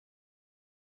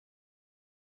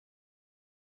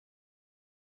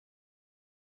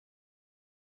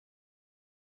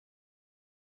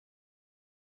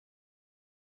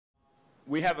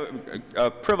We have a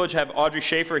privilege to have Audrey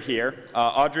Schaefer here.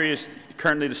 Audrey is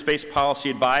currently the Space Policy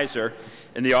Advisor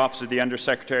in the Office of the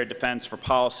Undersecretary of Defense for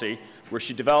Policy, where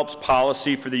she develops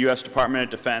policy for the U.S. Department of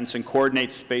Defense and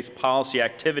coordinates space policy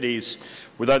activities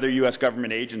with other U.S.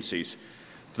 government agencies.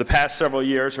 For the past several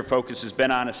years, her focus has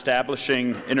been on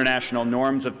establishing international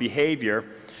norms of behavior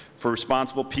for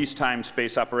responsible peacetime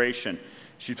space operation.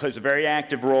 She plays a very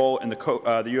active role in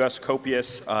the U.S.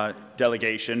 COPIUS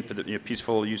delegation for the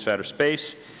peaceful use of outer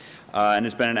space, and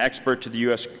has been an expert to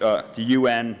the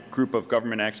UN group of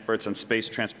government experts on space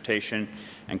transportation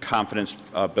and confidence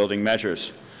building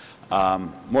measures.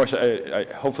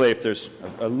 Hopefully, if there's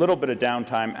a little bit of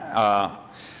downtime,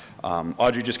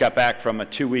 Audrey just got back from a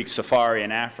 2-week safari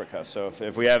in Africa, so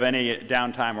if we have any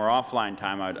downtime or offline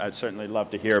time, I'd certainly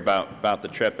love to hear about the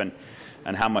trip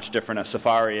and how much different a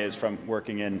safari is from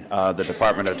working in the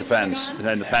Department of Defense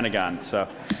and the Pentagon. So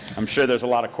I'm sure there's a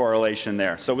lot of correlation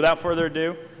there. So without further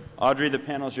ado, Audrey, the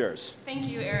panel is yours. Thank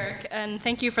you, Eric, and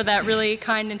thank you for that really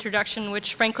kind introduction,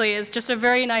 which frankly is just a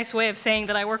very nice way of saying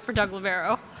that I work for Doug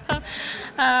Lavero.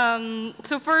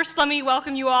 So first, let me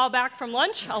welcome you all back from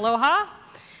lunch. Aloha.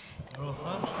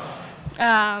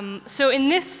 So in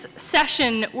this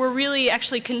session, we're really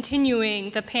actually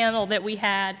continuing the panel that we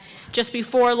had just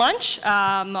before lunch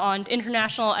on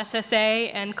international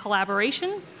SSA and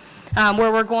collaboration,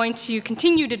 where we're going to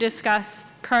continue to discuss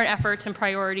current efforts and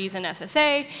priorities in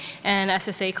SSA and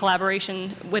SSA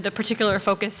collaboration with a particular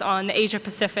focus on the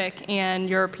Asia-Pacific and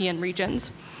European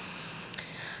regions.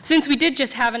 Since we did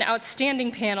just have an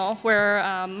outstanding panel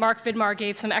where Mark Vidmar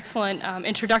gave some excellent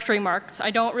introductory remarks, I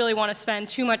don't really want to spend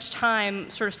too much time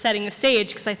sort of setting the stage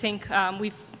because I think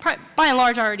we've by and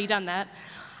large already done that.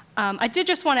 I did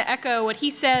just want to echo what he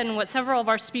said and what several of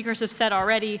our speakers have said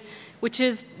already, which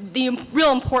is the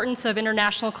real importance of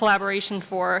international collaboration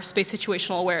for space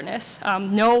situational awareness.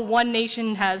 No one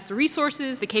nation has the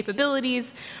resources, the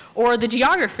capabilities, or the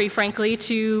geography, frankly,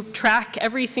 to track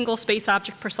every single space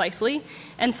object precisely.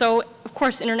 And so, of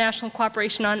course, international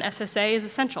cooperation on SSA is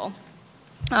essential.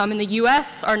 In the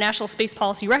US, our national space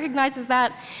policy recognizes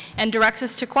that and directs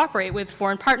us to cooperate with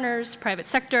foreign partners, private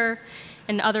sector,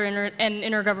 and other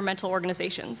intergovernmental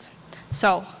organizations.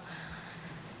 So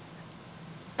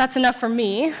that's enough for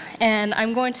me, and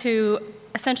I'm going to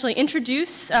essentially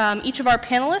introduce each of our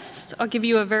panelists. I'll give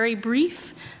you a very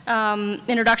brief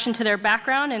introduction to their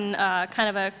background and kind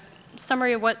of a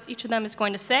summary of what each of them is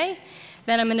going to say.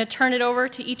 Then I'm going to turn it over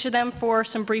to each of them for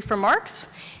some brief remarks,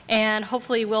 and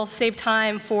hopefully we'll save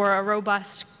time for a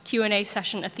robust Q&A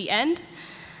session at the end.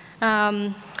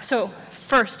 So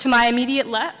first, to my immediate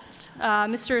left,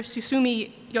 Mr.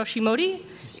 Susumi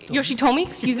Yoshitomi,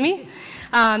 excuse me.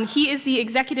 He is the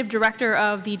executive director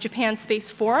of the Japan Space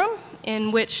Forum,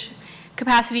 in which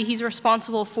capacity he's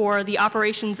responsible for the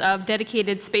operations of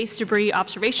dedicated space debris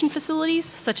observation facilities,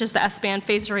 such as the S-band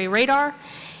phased array radar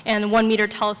and the 1-meter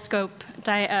telescope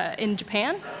in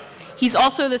Japan. He's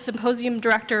also the symposium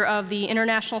director of the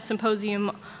International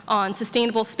Symposium on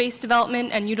Sustainable Space Development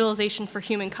and Utilization for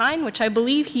Humankind, which I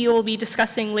believe he will be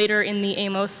discussing later in the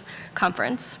AMOS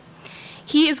conference.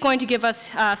 He is going to give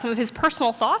us some of his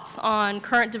personal thoughts on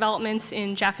current developments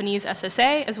in Japanese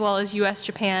SSA, as well as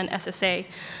US-Japan SSA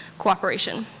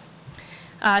cooperation.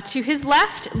 To his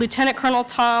left, Lieutenant Colonel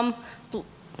Tom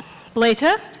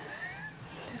Bleta,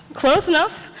 close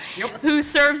enough, yep, who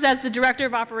serves as the Director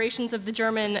of Operations of the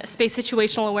German Space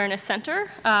Situational Awareness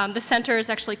Center. The center is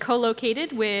actually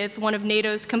co-located with one of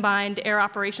NATO's combined air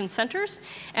operations centers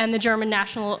and the German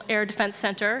National Air Defense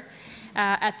Center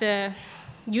at the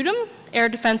Udom Air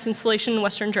Defense Installation in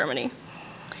Western Germany.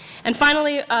 And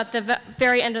finally, at the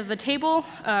very end of the table,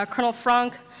 Colonel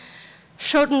Frank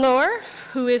Schottenloher,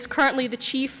 who is currently the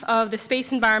chief of the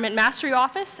Space Environment Mastery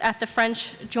Office at the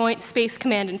French Joint Space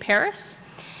Command in Paris.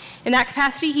 In that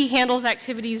capacity, he handles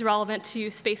activities relevant to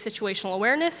space situational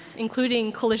awareness,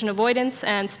 including collision avoidance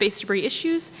and space debris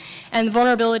issues, and the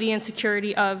vulnerability and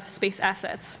security of space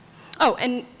assets. Oh,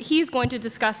 and he's going to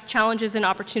discuss challenges and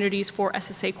opportunities for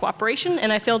SSA cooperation,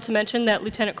 and I failed to mention that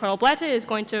Lieutenant Colonel Bleta is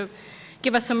going to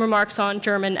give us some remarks on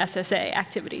German SSA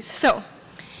activities. So,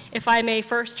 if I may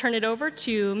first turn it over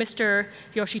to Mr.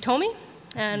 Yoshitomi,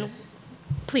 and yes,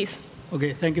 please.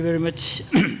 Okay, thank you very much.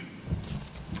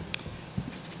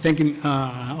 Thank you,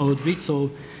 Audrey. So,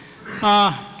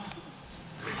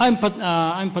 I'm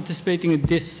participating in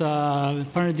this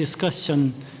panel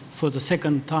discussion for the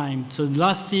second time. So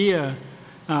last year,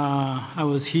 I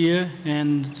was here,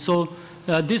 and so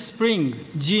this spring,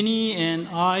 Jeannie and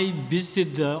I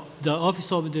visited the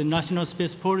Office of the National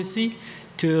Space Policy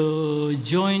to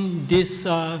join this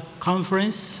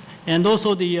conference, and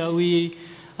also we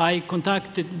I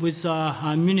contacted with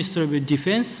Minister of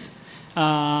Defense,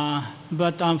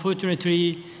 but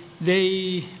unfortunately,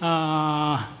 they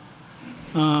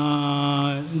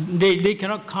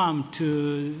cannot come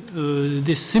to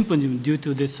this symposium due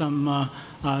to some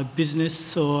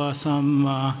business or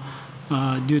some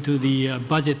due to the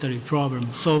budgetary problem.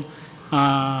 So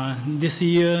this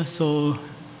year, so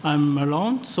I'm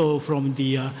alone, so from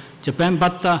the Japan,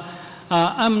 but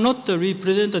I'm not the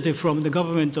representative from the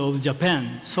government of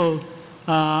Japan. So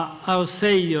I'll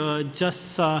say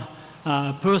just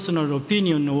personal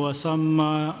opinion or some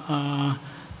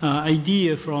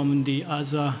idea from the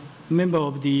as a member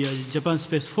of the Japan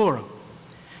Space Forum.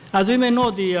 As we may know,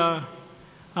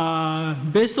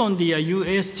 based on the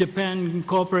U.S.-Japan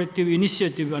Cooperative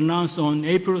Initiative announced on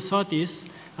April 30th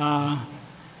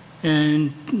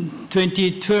in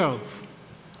 2012,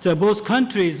 so both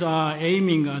countries are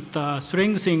aiming at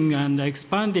strengthening and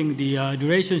expanding the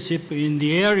relationship in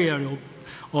the area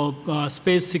of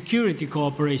space security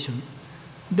cooperation.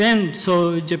 Then,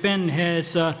 so Japan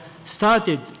has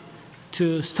started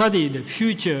to study the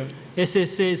future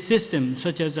SSA system,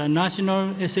 such as a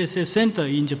national SSA center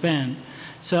in Japan.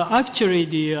 So actually,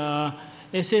 the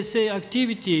SSA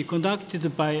activity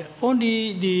conducted by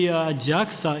only the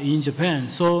JAXA in Japan.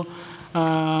 So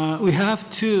we have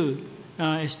to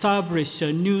establish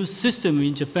a new system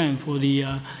in Japan for the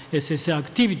SSA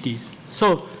activities.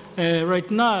 So right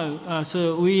now,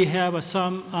 so we have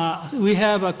we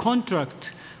have a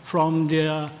contract from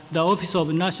the Office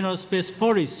of National Space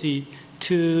Policy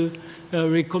to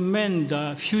recommend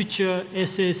the future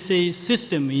SSA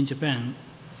system in Japan.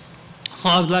 So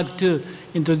I would like to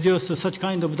introduce such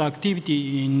kind of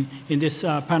activity in this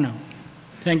panel.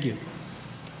 Thank you.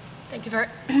 Thank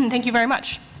you very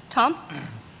much. Tom?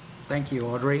 Thank you,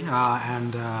 Audrey,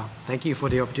 and thank you for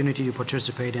the opportunity to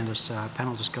participate in this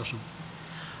panel discussion.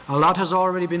 A lot has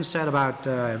already been said about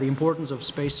the importance of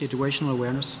space situational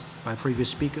awareness by previous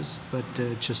speakers, but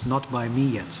just not by me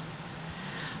yet.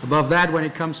 Above that, when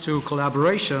it comes to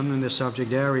collaboration in this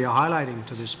subject area, highlighting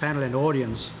to this panel and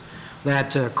audience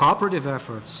that cooperative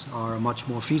efforts are much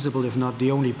more feasible, if not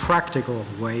the only practical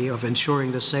way of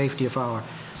ensuring the safety of our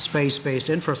space-based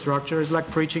infrastructure, is like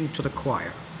preaching to the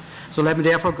choir. So let me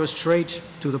therefore go straight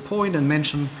to the point and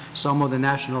mention some of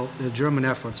the German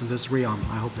efforts in this realm.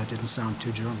 I hope that didn't sound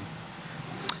too German.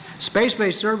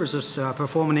 Space-based services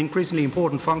perform an increasingly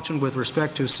important function with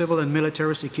respect to civil and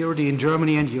military security in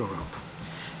Germany and Europe.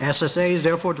 SSA is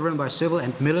therefore driven by civil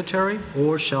and military,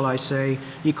 or shall I say,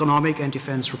 economic and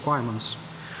defense requirements.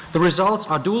 The results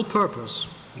are dual purpose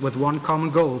with one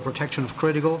common goal: protection of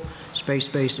critical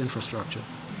space-based infrastructure.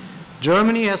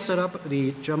 Germany has set up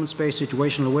the German Space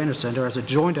Situational Awareness Center as a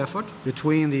joint effort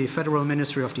between the Federal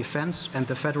Ministry of Defense and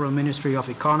the Federal Ministry of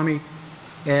Economy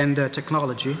and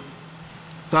Technology,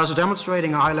 thus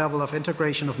demonstrating a high level of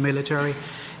integration of military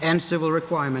and civil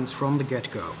requirements from the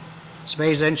get-go.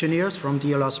 Space engineers from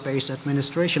DLR Space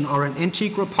Administration are an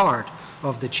integral part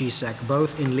of the GSEC,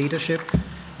 both in leadership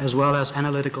as well as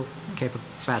analytical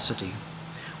capacity.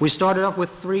 We started off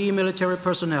with 3 military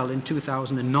personnel in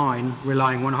 2009,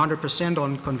 relying 100%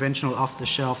 on conventional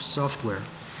off-the-shelf software.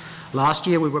 Last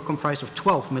year, we were comprised of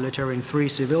 12 military and 3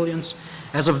 civilians.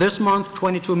 As of this month,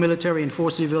 22 military and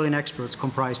 4 civilian experts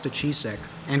comprise the GSEC,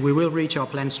 and we will reach our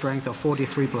planned strength of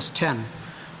 43 plus 10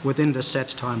 within the set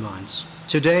timelines.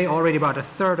 Today, already about a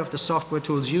third of the software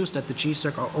tools used at the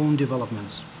GSEC are own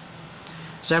developments.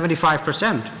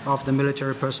 75% of the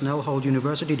military personnel hold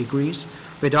university degrees,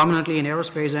 predominantly in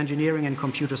aerospace engineering and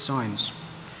computer science.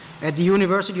 At the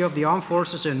University of the Armed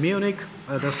Forces in Munich,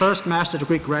 the first master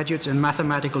degree graduates in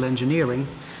mathematical engineering,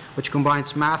 which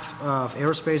combines math of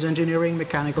aerospace engineering,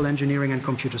 mechanical engineering, and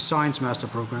computer science master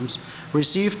programs,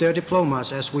 received their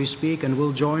diplomas as we speak and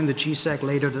will join the GSEC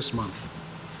later this month.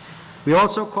 We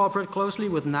also cooperate closely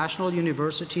with national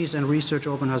universities and research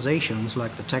organizations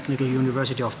like the Technical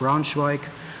University of Braunschweig,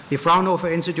 the Fraunhofer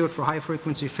Institute for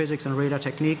High-Frequency Physics and Radar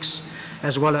Techniques,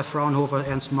 as well as Fraunhofer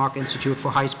Ernst Mach Institute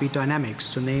for High-Speed Dynamics,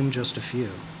 to name just a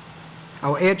few.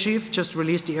 Our Air Chief just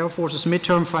released the Air Force's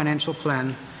midterm financial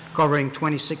plan covering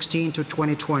 2016 to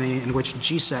 2020, in which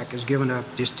GSEC is given a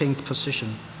distinct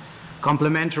position.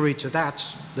 Complementary to that,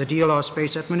 the DLR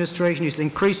Space Administration is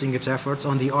increasing its efforts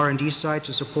on the R&D side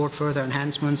to support further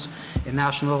enhancements in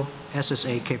national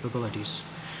SSA capabilities.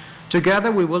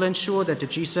 Together, we will ensure that the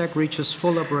GSEC reaches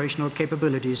full operational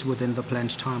capabilities within the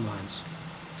planned timelines.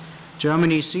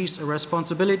 Germany sees a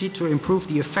responsibility to improve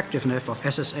the effectiveness of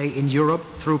SSA in Europe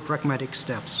through pragmatic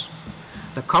steps.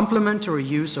 The complementary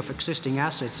use of existing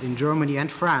assets in Germany and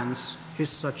France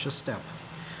is such a step.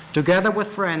 Together with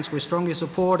France, we strongly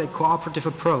support a cooperative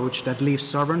approach that leaves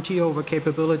sovereignty over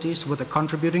capabilities with the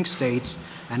contributing states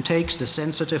and takes the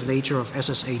sensitive nature of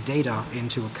SSA data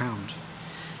into account.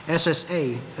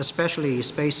 SSA, especially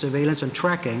space surveillance and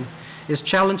tracking, is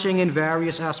challenging in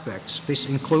various aspects. This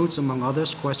includes, among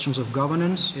others, questions of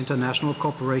governance, international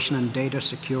cooperation, and data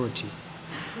security.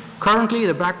 Currently,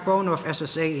 the backbone of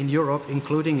SSA in Europe,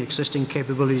 including existing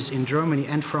capabilities in Germany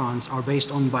and France, are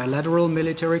based on bilateral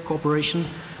military cooperation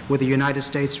with the United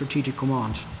States Strategic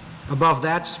Command. Above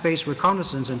that, space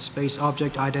reconnaissance and space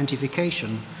object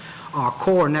identification are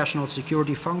core national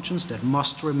security functions that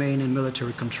must remain in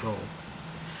military control.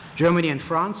 Germany and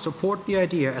France support the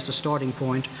idea as a starting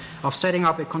point of setting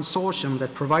up a consortium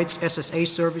that provides SSA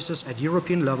services at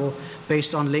European level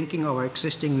based on linking our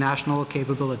existing national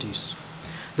capabilities.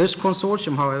 This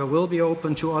consortium, however, will be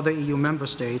open to other EU member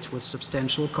states with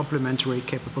substantial complementary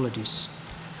capabilities.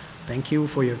 Thank you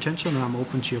for your attention, and I'm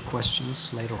open to your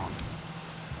questions later on.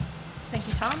 Thank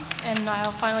you, Tom. And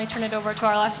I'll finally turn it over to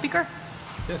our last speaker.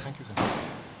 Yeah, thank you, sir.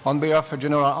 On behalf of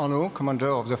General Arnaud, Commander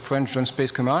of the French Joint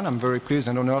Space Command, I'm very pleased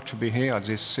and honored to be here at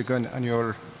this second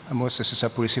annual AMOS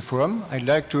SSR Policy Forum. I'd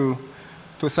like to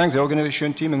thank the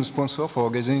organization team and sponsor for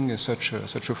organizing such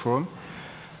a forum.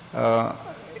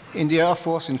 In the Air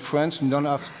Force in France, you don't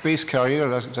have space carrier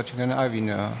that you can have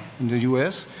in the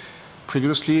US.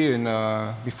 Previously,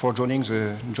 before joining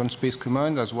the Joint Space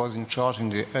Command, I was in charge in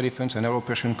the Air Defense and Air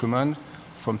Operation Command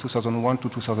from 2001 to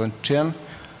 2010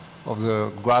 of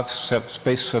the GRAV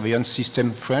Space Surveillance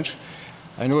System French.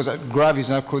 I know that GRAV is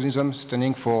an acronym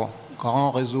standing for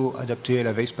Grand Réseau Adapté à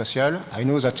la Veille Spatiale. I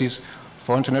know that is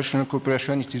for international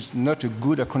cooperation, it is not a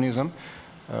good acronym.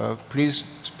 Please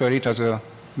spell it as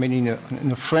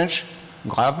in a French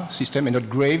GRAV system and not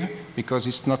GRAVE, because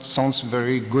it sounds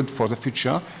very good for the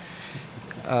future.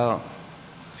 I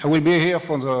will be here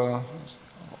for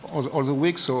all the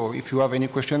week, so if you have any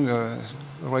questions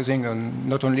arising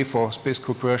not only for space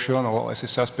cooperation or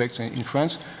SS aspects in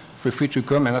France, feel free to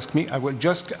come and ask me. I will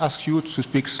just ask you to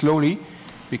speak slowly,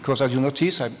 because as you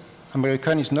notice,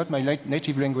 American is not my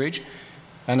native language,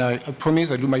 and I promise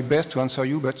I'll do my best to answer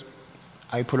you, but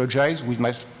I apologize with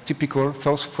my typical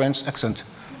South French accent.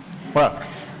 Well,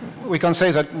 we can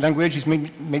say that language is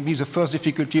maybe the first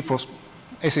difficulty for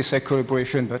SSA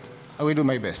collaboration, but I will do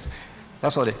my best.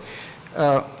 That's all.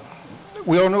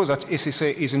 We all know that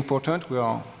SSA is important. We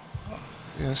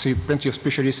see plenty of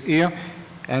specialists here,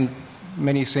 and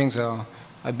many things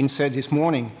have been said this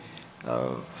morning.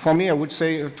 For me, I would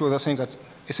say two other things, that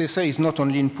SSA is not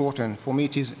only important. For me,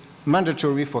 it is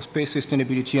mandatory for space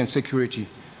sustainability and security.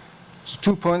 So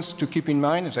 2 points to keep in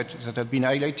mind that have been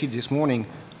highlighted this morning.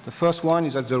 The first one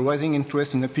is that the rising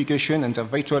interest in application and their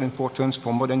vital importance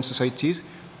for modern societies,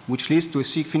 which leads to a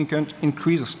significant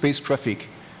increase of space traffic.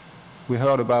 We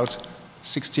heard about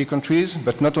 60 countries,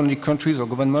 but not only countries or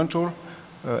governmental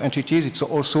entities, it's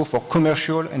also for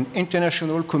commercial and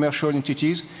international commercial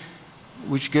entities,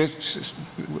 which gets,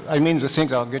 the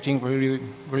things are getting really,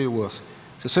 really worse.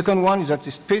 The second one is that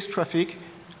the space traffic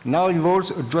now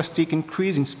involves a drastic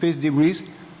increase in space debris,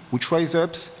 which raises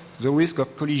up the risk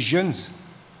of collisions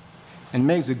and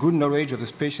makes the good knowledge of the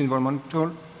space environment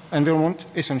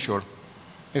essential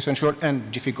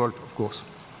and difficult, of course.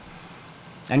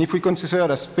 And if we consider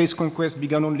that space conquest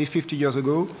began only 50 years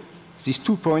ago, these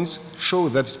 2 points show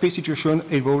that the space situation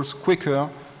evolves quicker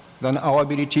than our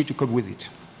ability to cope with it.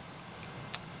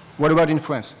 What about in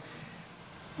France?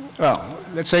 Well,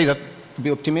 let's say that, to be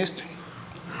optimist,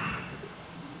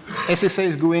 SSA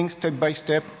is going step by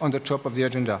step on the top of the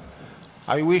agenda.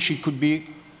 I wish it could be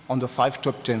on the 5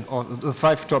 top 10, or the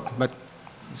 5 top, but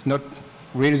it's not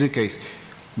really the case.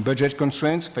 Budget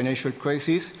constraints, financial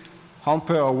crisis,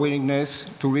 hamper our willingness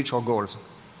to reach our goals.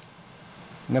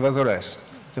 Nevertheless,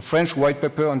 the French white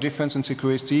paper on defense and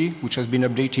security, which has been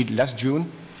updated last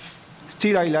June,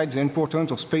 still highlights the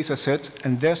importance of space assets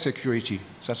and their security.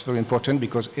 That's very important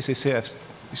because SSA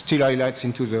still highlights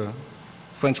into the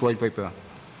French white paper.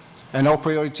 And our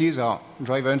priorities are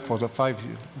driven for the 5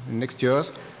 next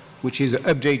years, which is to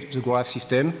update the GRAV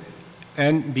system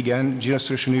and begin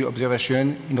geostationary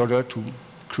observation in order to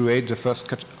create the first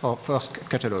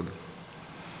catalog.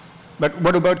 But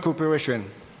what about cooperation?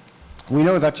 We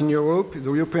know that in Europe,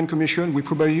 the European Commission will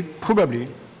probably,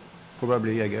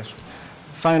 I guess,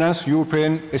 finance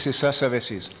European SSR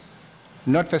services,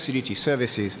 not facility,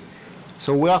 services.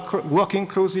 So we are working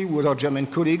closely with our German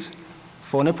colleagues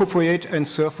for an appropriate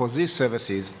answer for these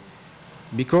services,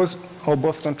 because our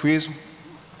both countries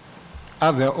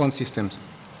have their own systems.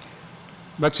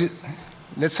 But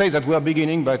let's say that we are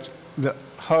beginning, but the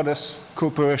hardest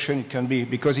cooperation it can be,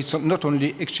 because it's not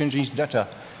only exchanging data,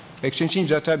 exchanging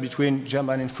data between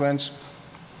Germany and France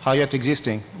are yet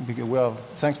existing. Well,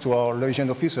 thanks to our liaison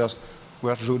officers, we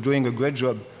are doing a great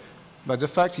job. But the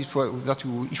fact is that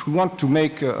if we want to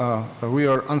make a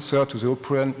real answer to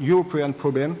the European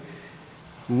problem,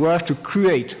 we have to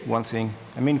create one thing.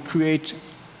 I mean, create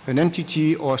an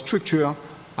entity or a structure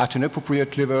at an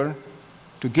appropriate level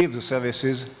to give the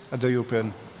services at the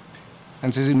European.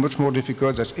 And this is much more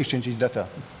difficult than exchanging data.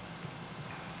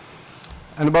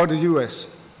 And about the US,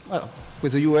 well,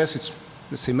 with the US, it's,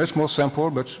 let's say, much more simple,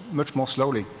 but much more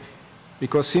slowly.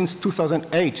 Because since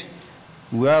 2008,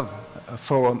 we have a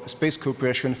forum, a space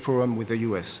cooperation forum with the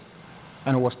US.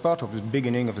 And I was part of the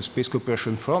beginning of the space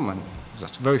cooperation forum, and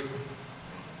that's very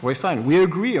fine. We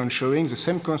agree on showing the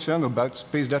same concern about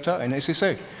space data and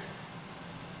SSA.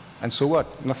 And so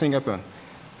what? Nothing happened.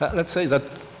 Let's say that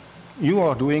you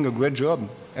are doing a great job,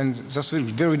 and that's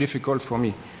very difficult for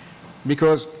me.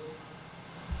 Because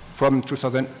from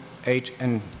 2008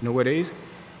 and nowadays,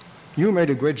 you made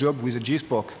a great job with the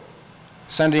GSPOC,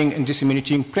 sending and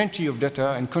disseminating plenty of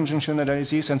data and conjunction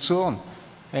analysis and so on.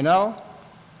 And now,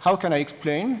 how can I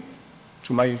explain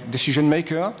to my decision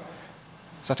maker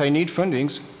that I need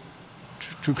fundings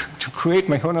to create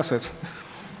my own assets?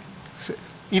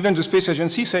 Even the Space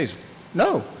Agency says,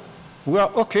 no, we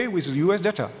are okay with the US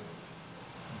data.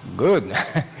 Good.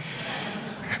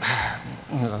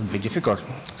 That'll be difficult.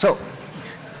 So,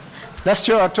 last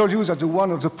year I told you that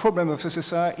one of the problems of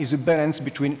SSI is the balance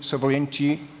between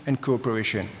sovereignty and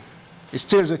cooperation. It's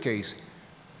still the case.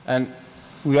 And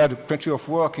we had plenty of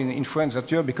work in France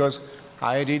that year because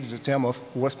I added the term of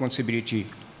responsibility.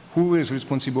 Who is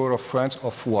responsible of France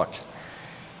of what?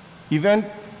 Even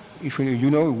if you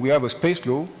know we have a space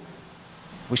law,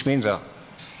 which means that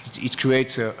it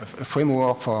creates a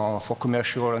framework for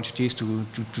commercial entities to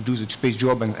do the space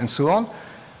job and so on.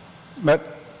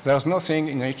 But there's nothing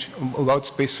in it about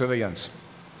space surveillance.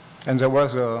 And there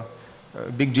was a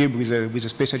big deal with the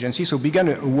Space Agency, so began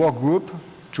a work group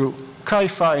to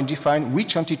clarify and define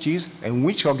which entities and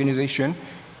which organization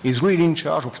is really in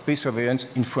charge of space surveillance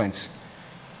in France.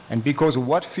 And because of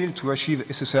what field to achieve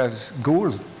SSI's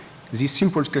goals, this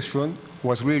simple question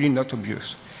was really not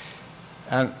obvious.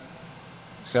 And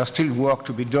there's still work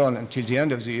to be done until the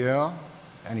end of the year,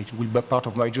 and it will be part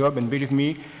of my job, and believe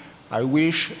me, I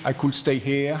wish I could stay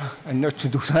here and not to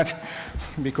do that,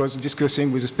 because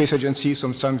discussing with the Space Agency is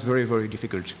sometimes very, very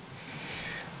difficult.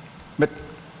 But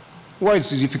why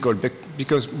is it difficult?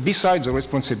 Because besides the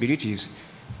responsibilities,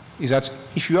 is that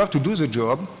if you have to do the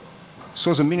job,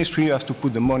 so the ministry has to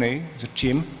put the money, the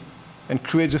team, and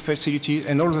create the facility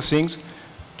and all the things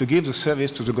to give the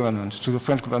service to the government, to the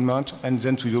French government, and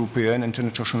then to European,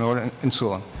 international, and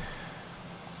so on.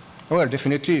 Well,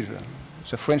 definitely,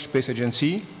 the French Space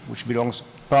Agency, which belongs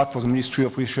part for the Ministry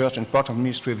of Research and part of the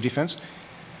Ministry of Defense,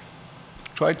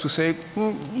 tried to say,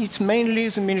 it's mainly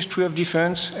the Ministry of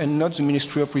Defense and not the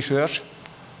Ministry of Research,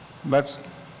 but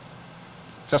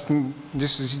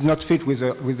this is not fit with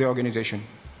the organization.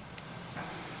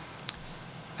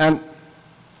 And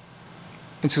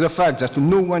it's the fact that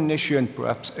no one nation,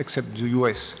 perhaps except the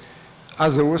US,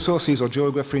 has the resources or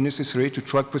geography necessary to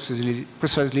track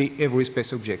precisely every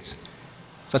space object.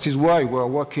 That is why we are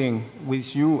working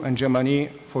with you and Germany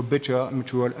for better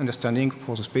mutual understanding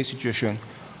for the space situation.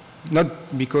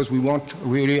 Not because we want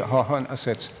really our own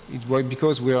assets. It's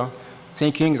because we are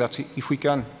thinking that if we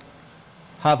can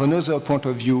have another point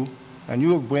of view, and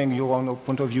you bring your own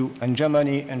point of view, and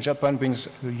Germany and Japan brings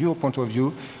your point of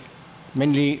view,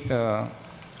 mainly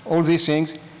all these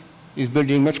things is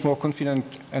building much more confident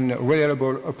and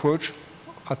reliable approach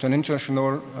at an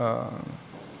international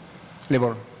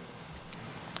level,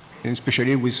 and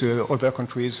especially with other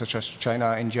countries such as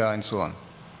China, India, and so on.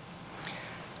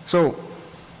 So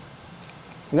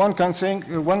one can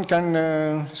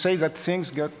say that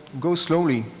things go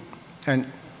slowly, and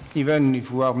even if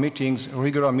we have meetings,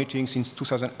 regular meetings since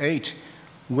 2008,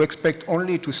 we expect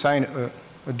only to sign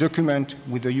a document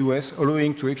with the US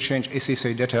allowing to exchange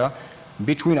SSA data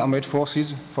between armed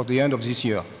forces for the end of this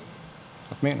year.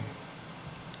 That means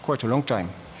quite a long time.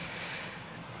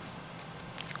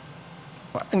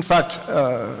 In fact,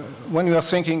 when you are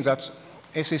thinking that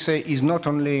SSA is not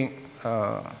only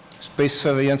space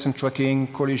surveillance and tracking,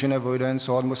 collision avoidance,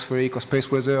 or atmospheric or space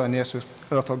weather and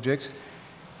Earth objects,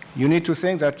 you need to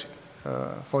think that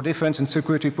for defense and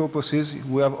security purposes,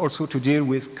 we have also to deal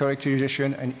with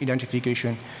characterization and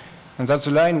identification. And that's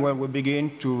the line where we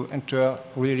begin to enter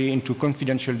really into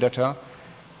confidential data.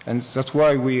 And that's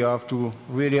why we have to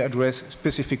really address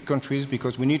specific countries,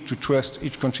 because we need to trust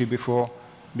each country before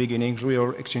beginning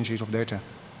real exchanges of data.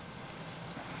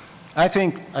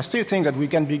 I still think that we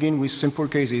can begin with simple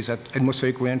cases at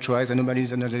atmospheric reentries,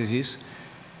 anomalies analysis.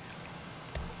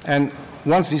 And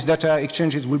once these data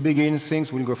exchanges will begin,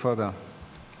 things will go further.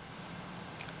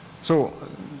 So,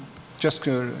 just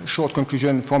a short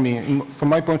conclusion for me. From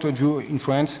my point of view in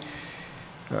France,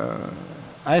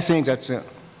 I think that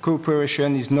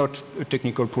cooperation is not a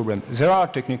technical problem. There are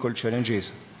technical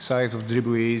challenges, size of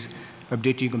debris,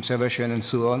 updating observation, and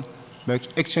so on. But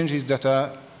exchanges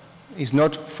data is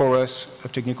not for us a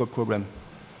technical problem.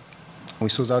 We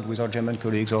saw that with our German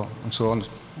colleagues and so on.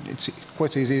 It's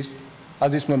quite easy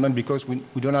at this moment because we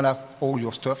don't have all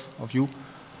your stuff of you.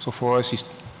 So for us, it's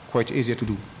quite easier to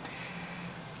do.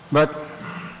 But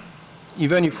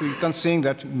even if we can think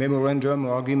that memorandum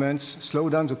or agreements slow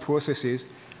down the processes,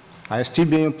 I still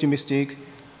be optimistic.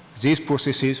 These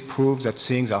processes prove that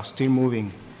things are still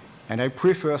moving. And I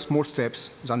prefer small steps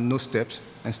than no steps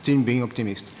and still being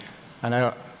optimist. And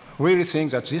I really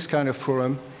think that this kind of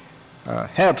forum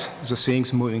helps the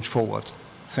things moving forward.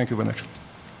 Thank you very much.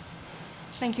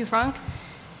 Thank you, Frank.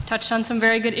 Touched on some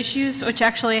very good issues, which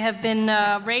actually have been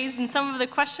raised in some of the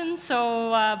questions,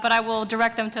 but I will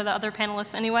direct them to the other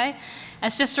panelists anyway.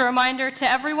 As just a reminder to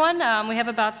everyone, we have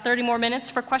about 30 more minutes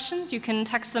for questions. You can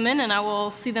text them in, and I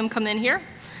will see them come in here.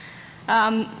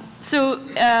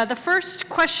 The first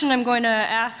question I'm going to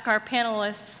ask our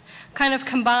panelists kind of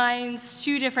combines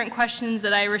two different questions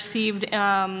that I received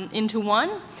into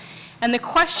one. And the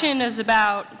question is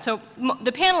about, so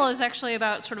the panel is actually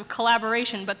about sort of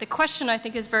collaboration, but the question I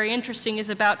think is very interesting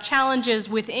is about challenges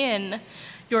within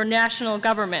your national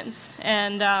governments.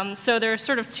 And so there's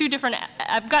sort of two different,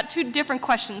 I've got two different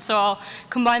questions, so I'll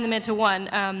combine them into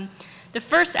one. The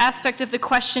first aspect of the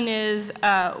question is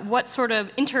what sort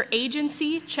of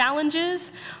interagency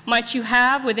challenges might you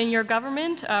have within your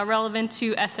government relevant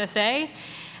to SSA?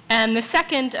 And the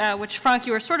second, which Frank,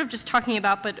 you were sort of just talking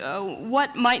about, but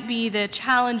what might be the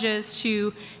challenges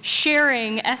to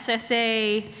sharing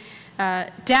SSA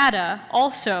data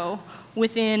also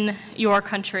within your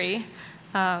country?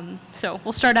 So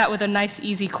we'll start out with a nice,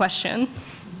 easy question.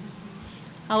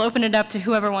 I'll open it up to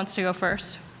whoever wants to go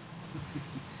first.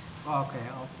 Okay,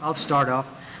 I'll start off.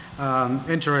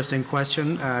 Interesting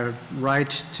question,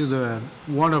 right to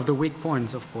one of the weak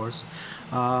points, of course.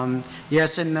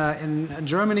 Yes, in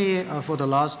Germany for the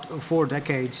last 4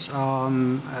 decades,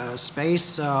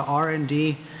 space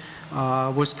R&D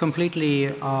was completely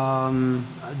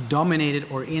dominated,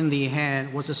 or in the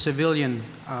hand was a civilian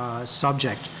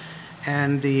subject,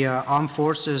 and the armed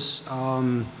forces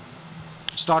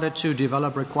started to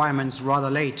develop requirements rather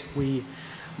late. We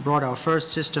brought our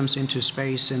first systems into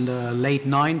space in the late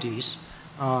 90s,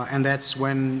 and that's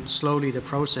when slowly the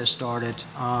process started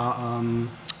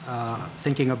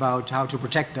thinking about how to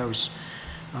protect those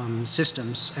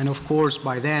systems. And of course,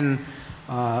 by then,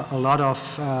 a lot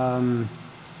of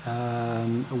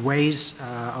ways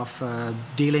of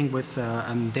dealing with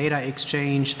data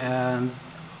exchange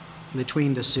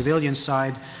between the civilian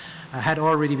side had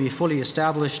already been fully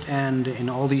established, and in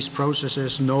all these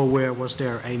processes, nowhere was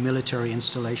there a military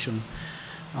installation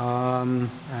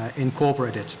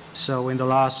incorporated. So in the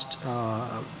last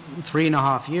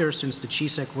 3.5 years since the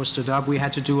GSEC was stood up, we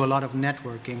had to do a lot of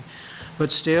networking. But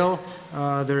still,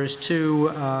 there is two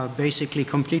basically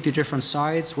completely different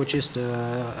sides, which is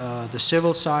the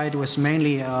civil side was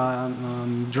mainly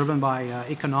driven by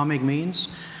economic means.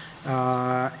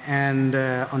 And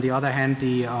on the other hand,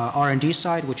 the R&D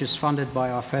side, which is funded by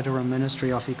our Federal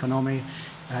Ministry of Economy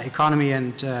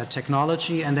and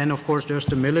Technology. And then, of course, there's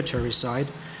the military side,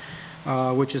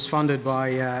 which is funded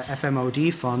by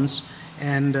FMOD funds.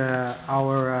 And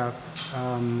our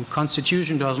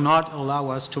Constitution does not allow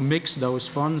us to mix those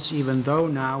funds, even though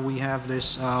now we have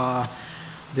this,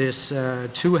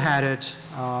 two-headed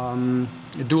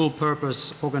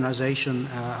dual-purpose organization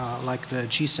like the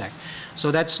GSEC. So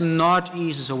that's not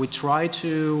easy. So we try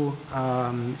to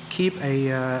keep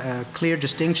a clear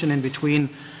distinction in between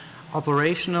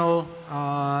operational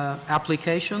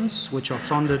applications, which are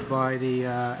funded by the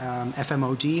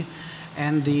FMOD,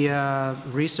 and the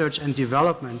research and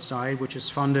development side, which is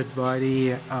funded by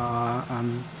the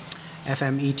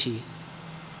FMET.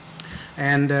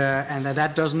 And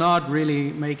that does not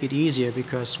really make it easier,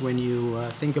 because when you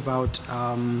think about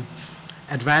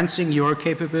advancing your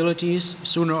capabilities,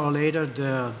 sooner or later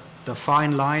the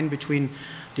fine line between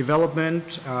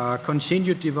development,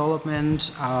 continued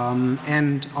development,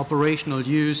 and operational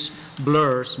use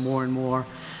blurs more and more.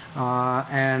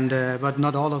 But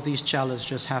not all of these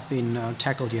challenges have been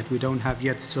tackled yet. We don't have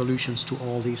yet solutions to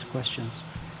all these questions.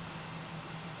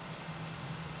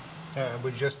 I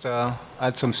would just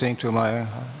add something to I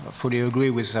fully agree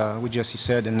with what Jesse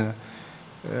said, and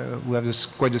we have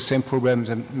quite the same problems.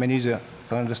 And many,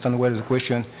 if I understand well the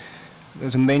question,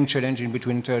 the main challenge in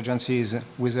between intelligence is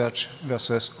research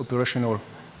versus operational.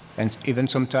 And even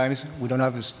sometimes we don't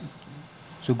have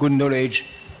the good knowledge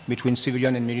between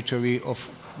civilian and military of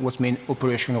what means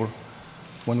operational.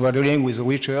 When we're dealing with the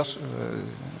research,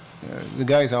 the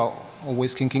guys are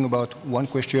always thinking about one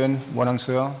question, one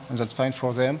answer, and that's fine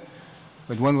for them.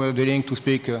 But when we're dealing to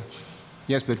speak,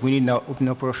 yes, but we need now open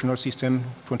operational system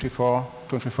 24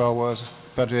 hours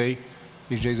per day,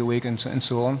 each day of the week, and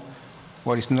so on.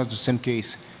 Well, it's not the same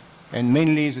case. And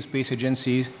mainly the space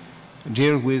agencies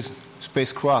deal with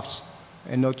spacecrafts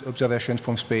and not observation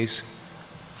from space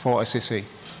for SSA.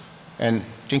 And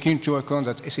taking into account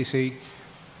that SSA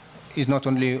is not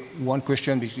only one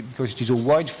question, because it is a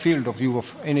wide field of view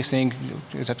of anything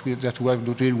that we have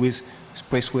to deal with,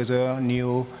 space weather,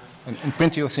 NEO, and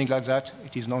plenty of things like that.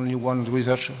 It is not only one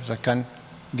research that can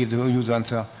give you the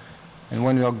answer. And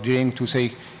when you are dealing to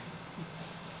say,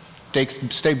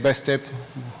 take step by step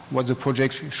what the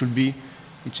project should be,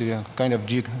 it's a kind of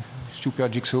super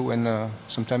jigsaw, and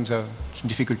sometimes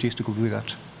difficulties to cope with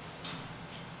that.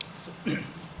 So,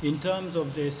 in terms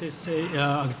of the SSA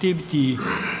activity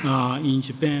in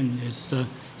Japan, the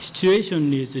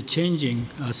situation is changing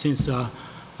since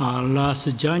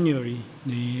last January.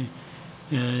 The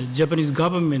Japanese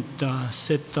government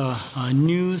set a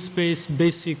new space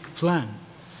basic plan.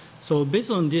 So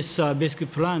based on this basic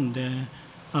plan, the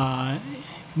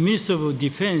Ministry of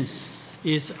Defense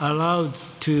is allowed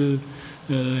to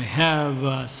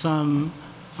have some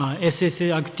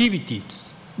SSA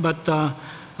activities. But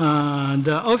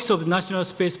the Office of National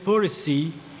Space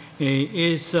Policy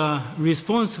is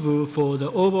responsible for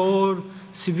the overall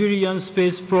civilian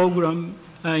space program,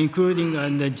 including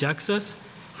the JAXAs.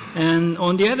 And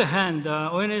on the other hand,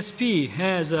 ONSP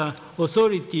has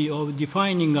authority of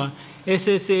defining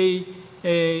SSA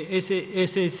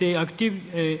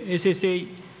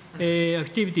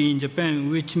activity in Japan,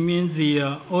 which means the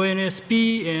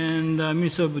ONSP and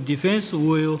Ministry of Defense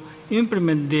will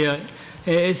implement their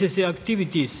SSA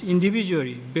activities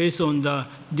individually based on the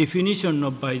definition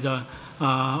by the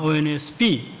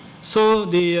ONSP. So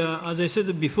as I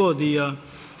said before, the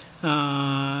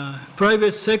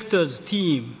private sector's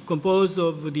team composed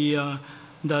of the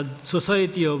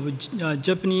Society of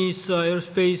Japanese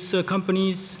Aerospace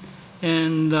Companies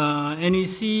and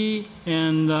NEC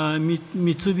and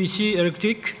Mitsubishi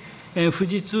Electric and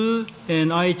Fujitsu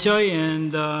and IHI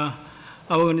and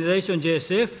our organization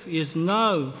JSF is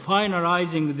now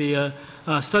finalizing the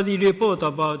study report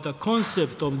about the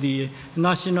concept of the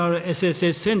National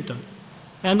SSA Center.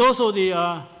 And also the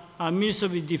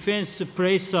Ministry of Defense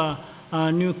placed a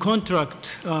new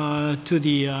contract to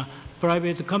the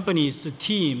private companies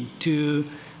team to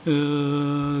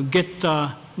get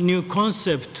a new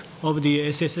concept of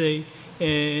the SSA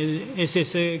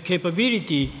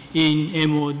capability in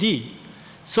MOD.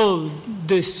 So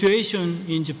the situation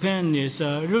in Japan is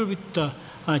a little bit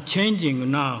changing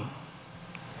now.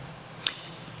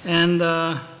 And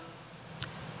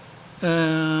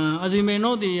as you may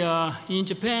know, in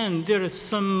Japan, there are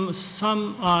some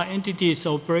entities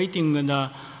operating the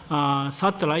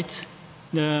satellites.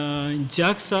 The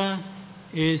JAXA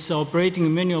is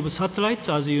operating many of the satellites,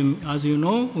 as you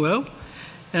know well.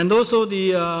 And also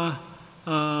the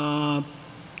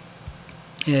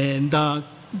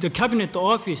Cabinet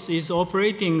Office is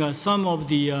operating some of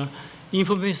the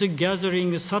information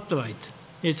gathering satellite.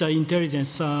 It's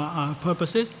intelligence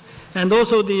purposes. And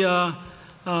also the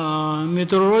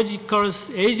Meteorological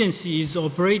Agency is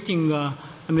operating a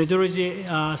meteorology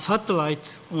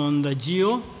satellite on the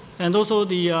GEO. And also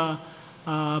the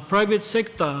private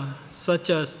sector, such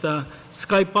as the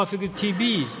Sky Perfect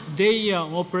TV, they are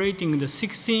operating the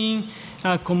 16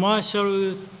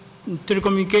 commercial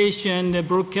telecommunication and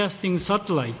broadcasting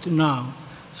satellite now.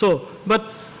 So, but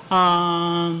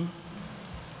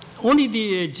only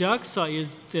the JAXA is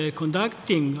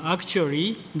conducting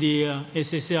actually the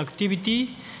SSA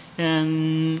activity,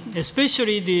 and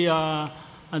especially the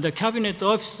Cabinet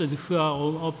Office who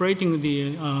are operating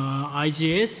the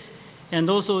IGS, and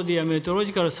also the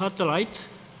meteorological satellite.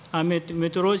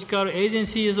 Meteorological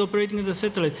Agency is operating the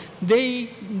satellite.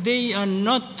 They are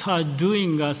not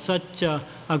doing such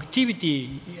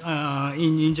activity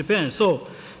in Japan. So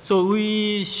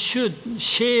we should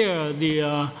share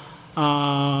the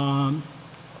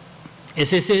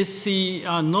SSC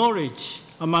knowledge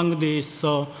among these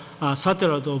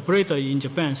satellite operators in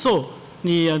Japan. So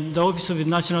the Office of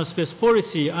National Space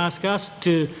Policy asked us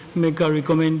to make a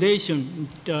recommendation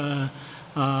to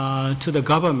the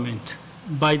government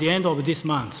by the end of this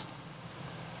month.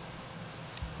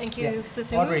 Thank you,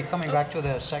 Susumu. Audrey, coming back to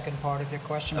the second part of your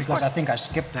question, because I think I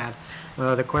skipped that,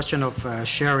 the question of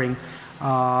sharing.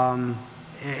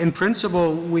 In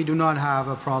principle, we do not have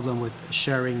a problem with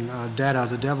sharing data.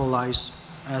 The devil lies,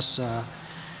 as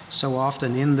so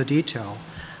often, in the detail.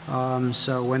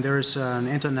 So when there is an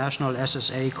international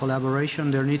SSA collaboration,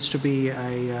 there needs to be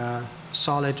a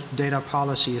solid data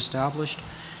policy established.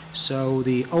 So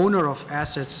the owner of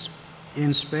assets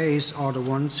in space are the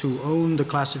ones who own the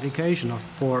classification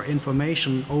for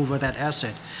information over that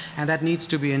asset. And that needs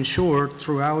to be ensured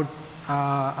throughout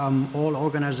all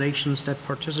organizations that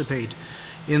participate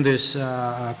in this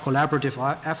collaborative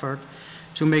effort,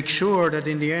 to make sure that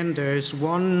in the end there is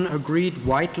one agreed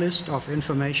whitelist of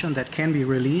information that can be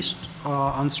released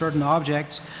on certain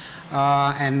objects,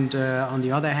 and on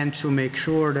the other hand to make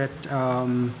sure that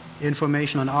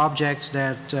information on objects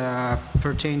that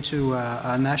pertain to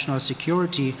national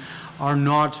security are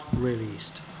not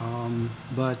released.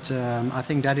 But I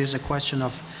think that is a question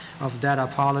of data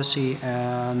policy,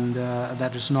 and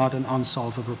that is not an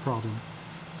unsolvable problem.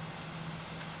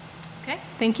 Okay,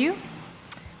 thank you.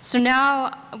 So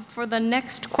now for the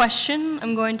next question,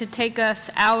 I'm going to take us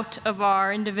out of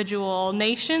our individual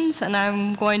nations, and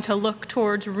I'm going to look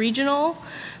towards regional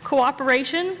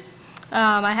cooperation.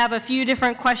 I have a few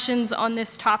different questions on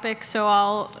this topic, so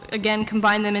I'll again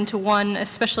combine them into one,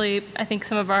 especially I think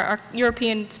some of our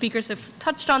European speakers have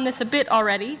touched on this a bit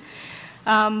already.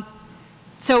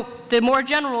 So the more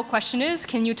general question is,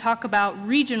 can you talk about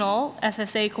regional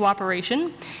SSA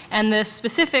cooperation? And the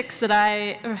specifics that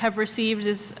I have received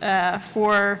is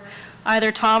for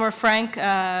either Tom or Frank,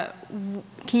 can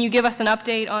you give us an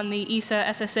update on the ESA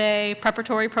SSA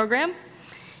preparatory program?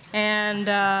 And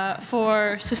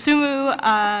for Susumu,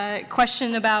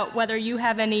 question about whether you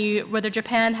have any, whether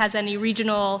Japan has any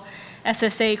regional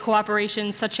SSA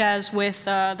cooperation, such as with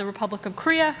the Republic of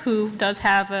Korea, who does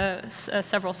have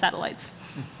several satellites.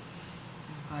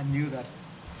 I knew that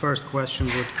first question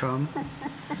would come,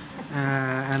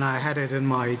 and I had it in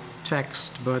my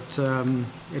text, but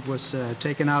it was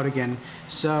taken out again.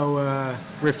 So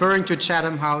referring to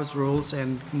Chatham House rules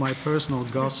and my personal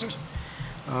gust,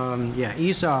 yeah,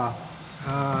 ESA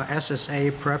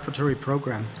SSA preparatory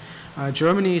program.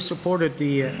 Germany supported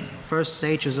the first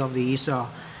stages of the ESA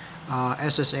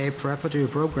SSA preparatory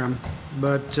program,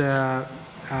 but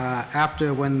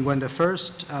after when the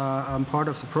first part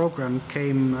of the program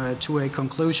came to a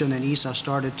conclusion and ESA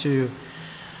started to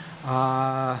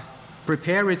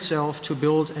prepare itself to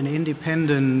build an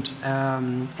independent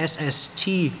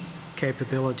SST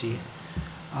capability,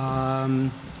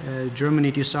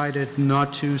 Germany decided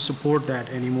not to support that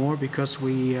anymore, because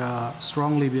we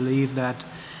strongly believe that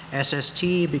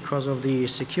SST, because of the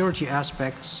security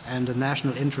aspects and the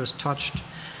national interest touched,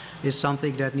 is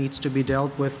something that needs to be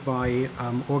dealt with by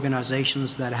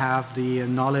organizations that have the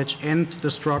knowledge and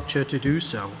the structure to do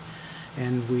so.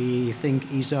 And we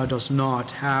think ESA does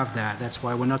not have that. That's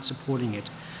why we're not supporting it.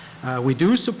 We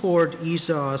do support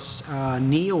ESA's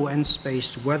NEO and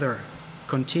space weather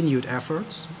continued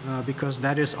efforts, because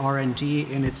that is R&D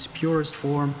in its purest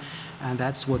form, and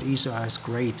that's what ESA is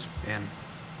great in.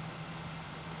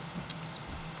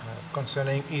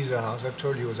 Concerning ESA, as I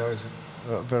told you, there is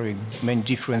a very main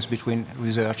difference between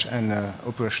research and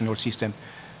operational system.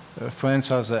 France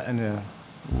has,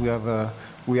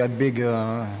 we had big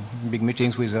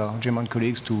meetings with our German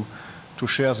colleagues to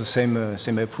share the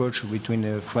same approach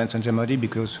between France and Germany,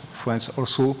 because France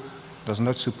also does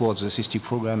not support the SST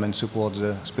program and support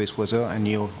the space weather and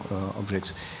NEO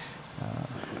objects.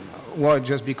 Why?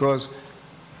 Just because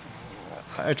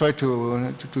I try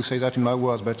to say that in my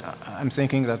words, but I'm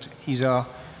thinking that ESA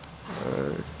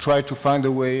try to find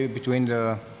a way between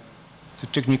the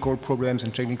technical problems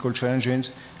and technical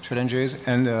challenges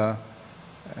and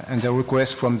the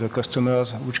requests from the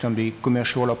customers, which can be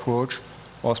commercial approach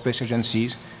or space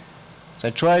agencies.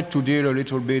 They tried to deal a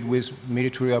little bit with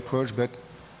military approach, but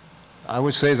I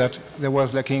would say that there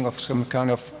was lacking of some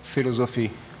kind of philosophy.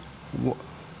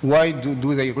 Why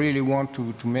do they really want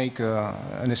to make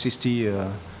an SST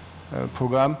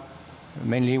program?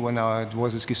 Mainly when I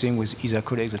was discussing with ESA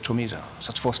colleagues that told me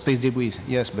that's for space debris.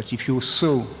 Yes, but if you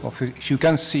saw, or if you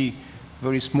can see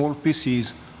very small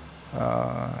pieces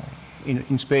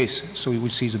in space, so you will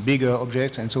see the bigger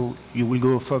objects, and so you will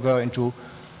go further into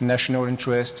national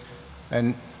interest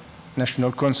and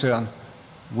national concern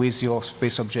with your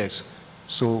space objects.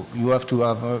 So you have to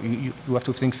have you have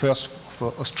to think first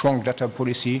for a strong data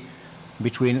policy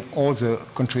between all the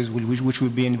countries which will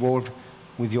be involved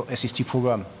with your SST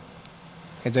program.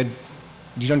 And they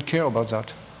didn't care about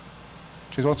that.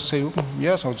 They don't say, oh,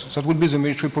 yes, that would be the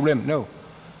military problem. No.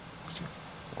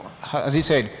 As he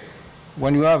said,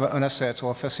 when you have an asset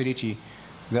or a facility,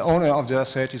 the owner of the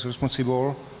asset is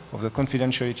responsible of the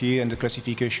confidentiality and the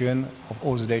classification of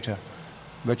all the data.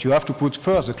 But you have to put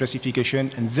first the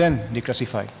classification and then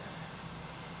declassify.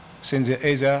 Since the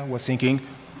ESA was thinking,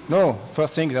 no,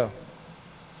 first thing,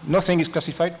 nothing is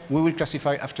classified, we will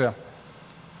classify after.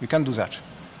 We can't do that.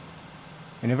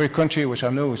 In every country which I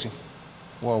know,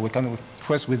 well, we can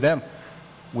trust with them,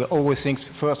 we always think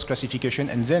first classification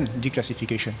and then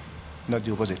declassification, not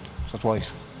the opposite. That's why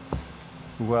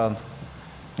we were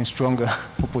in stronger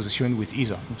opposition with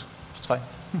ESA. It's fine.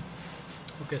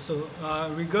 Okay, so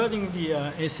regarding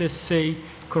the SSA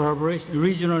collaboration,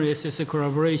 regional SSA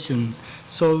collaboration,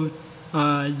 so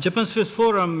Japan Space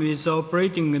Forum is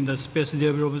operating in the Space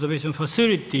Debris Observation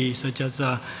Facility, such as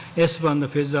S-band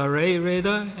phased array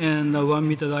radar and 1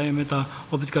 meter diameter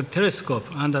optical telescope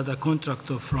under the contract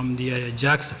from the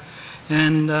JAXA.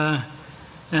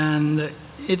 And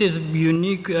it is a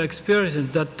unique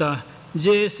experience that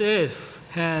JSF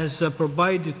has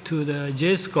provided to the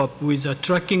JSCOP with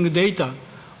tracking data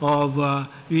of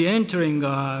re-entering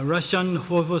Russian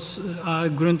Phobos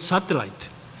ground satellite.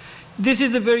 This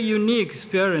is a very unique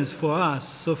experience for us.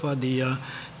 So far,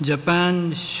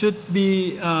 Japan should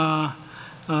be a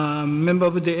member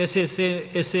of the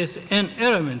SSN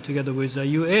element together with the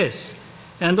US.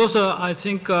 And also, I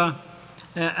think,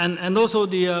 and also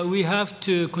we have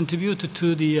to contribute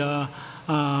to the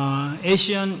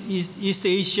East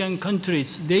Asian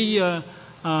countries. They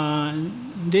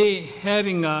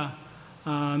having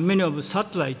many of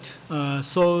satellite.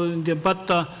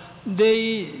 But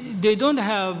they don't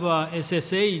have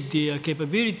SSA the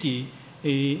capability.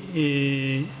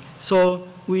 So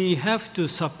we have to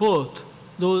support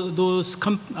those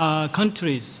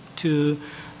countries to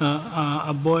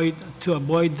avoid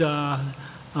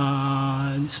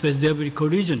space debris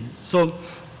collision. So.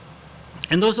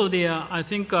 And also, I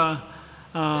think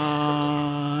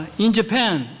in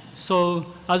Japan, so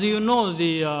as you know,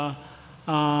 the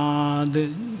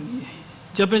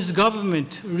Japanese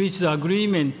government reached the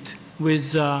agreement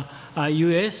with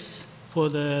US for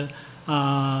the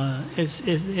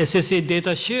SSA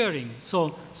data sharing.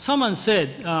 So someone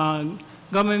said,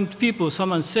 government people,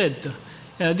 someone said,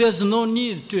 there's no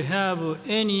need to have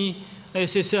any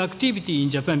SSA activity in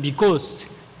Japan because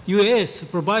US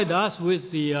provide us with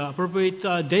the appropriate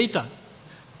data.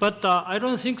 But I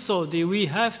don't think so. We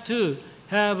have to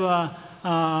have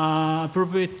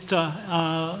appropriate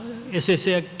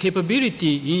SSA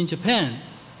capability in Japan.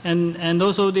 And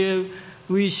also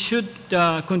we should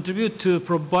contribute to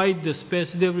provide the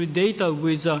space debris data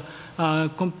with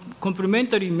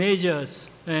complementary measures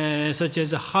such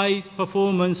as a high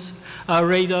performance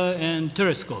radar and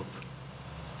telescope.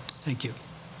 Thank you.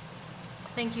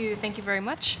 Thank you very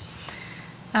much.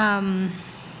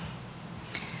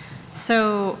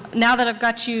 So now that I've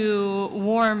got you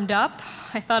warmed up,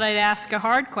 I thought I'd ask a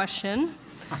hard question.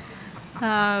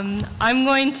 I'm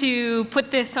going to put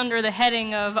this under the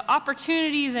heading of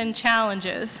opportunities and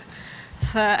challenges.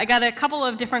 So I got a couple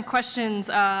of different questions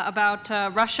about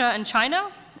Russia and China,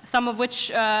 some of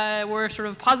which were sort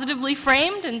of positively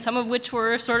framed and some of which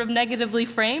were sort of negatively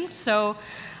framed. So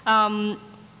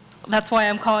that's why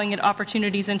I'm calling it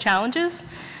opportunities and challenges.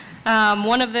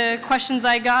 One of the questions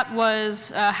I got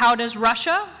was, how does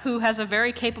Russia, who has a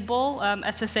very capable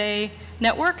SSA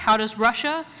network, how does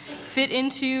Russia fit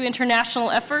into international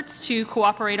efforts to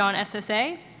cooperate on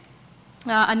SSA?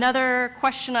 Another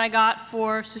question I got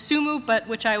for Susumu, but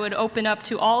which I would open up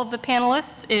to all of the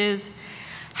panelists, is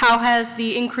how has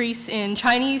the increase in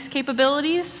Chinese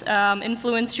capabilities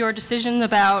influenced your decision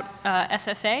about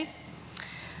SSA?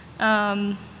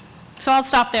 So I'll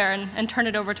stop there and turn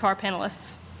it over to our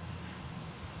panelists.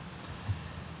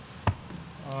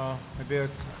 Maybe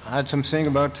I add something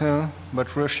about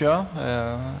Russia.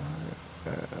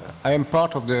 I am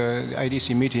part of the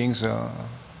IDC meetings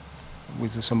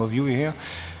with some of you here.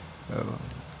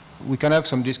 We can have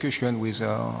some discussion with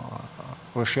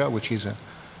Russia, which is a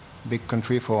big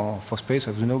country for space,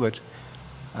 as you know, but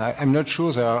I'm not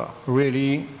sure they are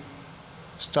really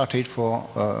started for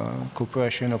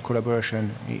cooperation or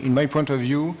collaboration. In my point of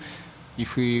view,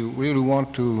 if we really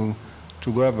want to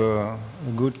have a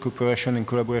good cooperation and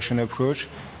collaboration approach,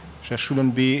 there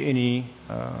shouldn't be any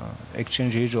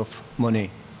exchanges of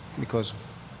money, because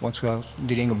once we are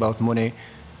dealing about money,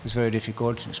 it's very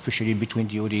difficult, especially between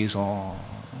DODs and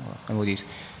ODs.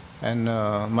 And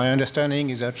my understanding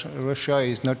is that Russia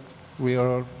is not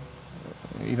real,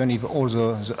 even if all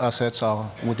the assets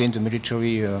are within the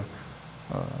military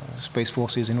space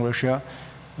forces in Russia,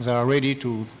 they are ready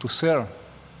to sell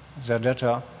their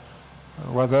data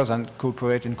rather than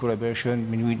cooperate in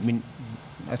collaboration,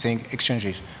 I think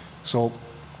exchanges. So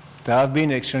there have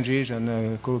been exchanges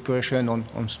and cooperation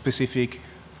on specific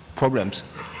problems.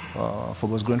 For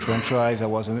both ground franchise, there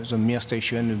was the Mir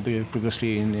station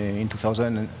previously in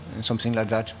 2000 and something like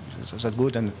that. That's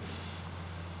good, and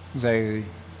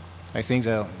I think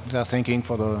they're thinking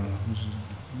for the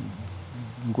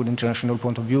good international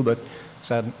point of view, but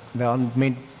they are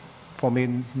made, for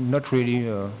me, not really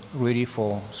ready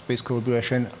for space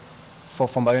cooperation.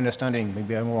 From my understanding,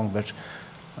 maybe I'm wrong, but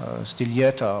still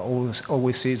yet, I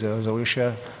always see the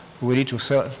Russia ready to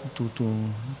sell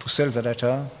the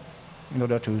data in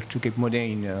order to keep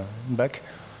money in back,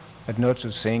 but not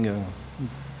saying,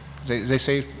 they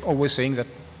say, always saying that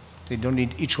they don't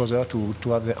need each other to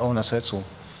have their own assets, so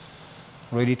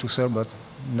ready to sell, but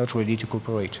not ready to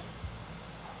cooperate.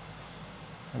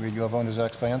 Maybe you have another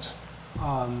experience?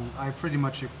 I pretty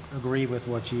much agree with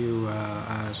what you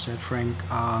said, Frank.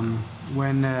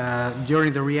 When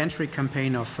during the re-entry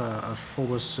campaign of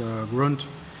Phobos Grund,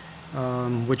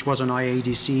 which was an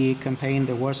IADC campaign,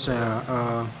 there was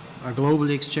a global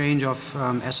exchange of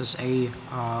SSA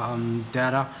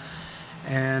data,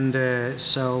 and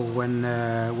so when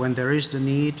there is the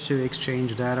need to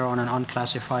exchange data on an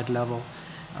unclassified level,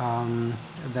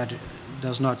 that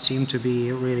does not seem to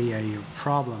be really a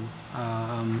problem,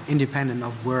 independent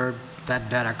of where that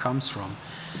data comes from.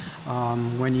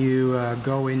 When you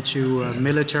go into a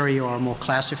military or more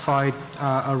classified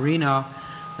arena,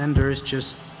 then there is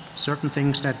just certain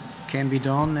things that can be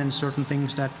done and certain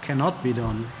things that cannot be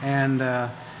done. And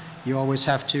you always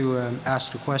have to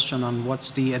ask the question on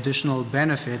what's the additional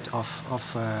benefit of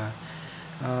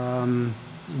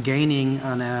gaining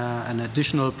an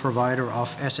additional provider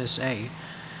of SSA.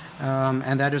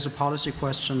 And that is a policy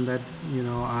question that, you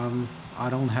know, I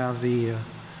don't have the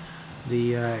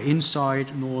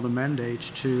insight nor the mandate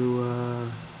to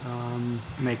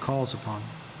make calls upon.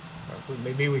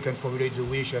 Maybe we can formulate the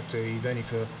wish that even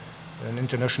if an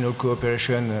international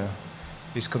cooperation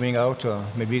is coming out,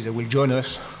 maybe they will join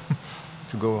us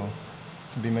to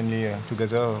be mainly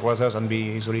together rather than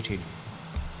be isolated.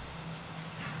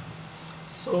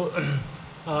 So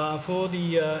for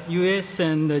the US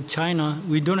and China,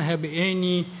 we don't have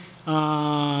any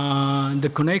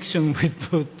the connection with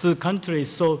the two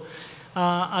countries. So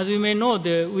as you may know,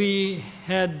 we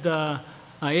had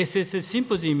SSA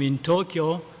symposium in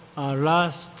Tokyo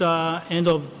last end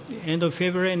of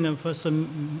February and first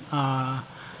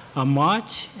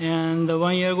March, and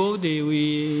 1 year ago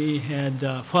we had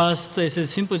first SSA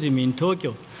symposium in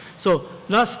Tokyo. So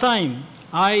last time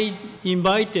I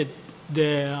invited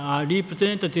the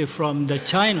representative from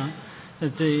China,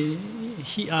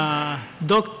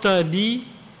 Dr. Li.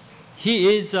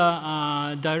 He is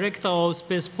director of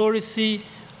space policy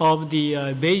of the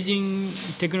Beijing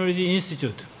Technology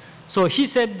Institute. So he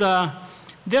said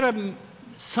there are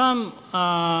some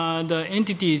the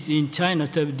entities in China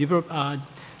to develop,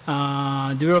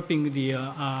 developing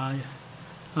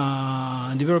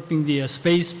the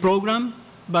space program,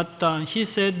 but he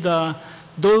said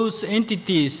those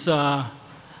entities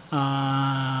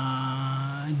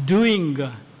doing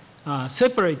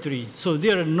separately, so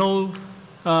there are no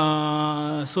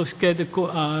sophisticated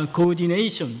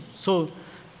coordination. So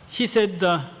he said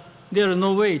there is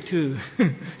no way to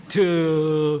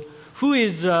who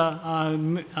is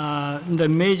the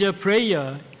major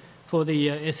player for the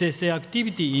SSA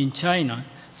activity in China.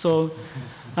 So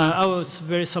I was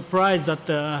very surprised at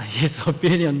his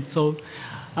opinion. So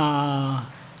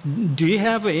do you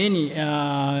have any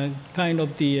kind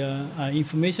of the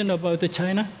information about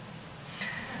China?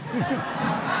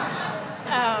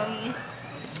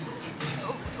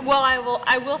 Well,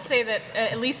 I will say that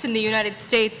at least in the United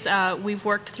States, we've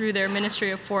worked through their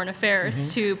Ministry of Foreign Affairs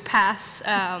to pass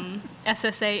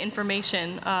SSA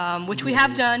information, which we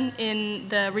have done in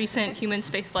the recent human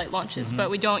spaceflight launches,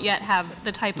 but we don't yet have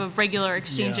the type of regular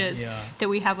exchanges that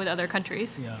we have with other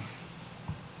countries. Yeah.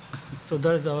 So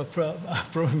that is our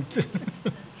problem too.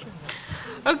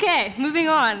 Okay, moving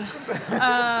on.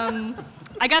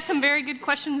 I got some very good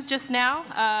questions just now,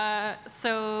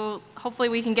 so hopefully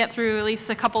we can get through at least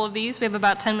a couple of these. We have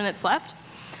about 10 minutes left.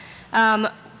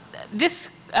 Again,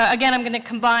 I'm going to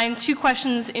combine two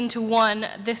questions into one.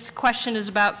 This question is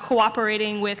about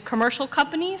cooperating with commercial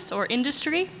companies or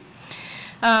industry.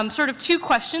 Sort of two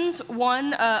questions.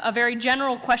 One, a very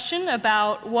general question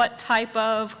about what type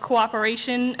of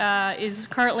cooperation is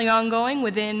currently ongoing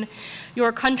within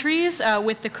your countries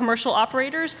with the commercial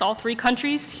operators. All three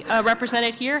countries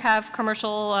represented here have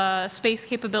commercial space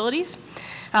capabilities,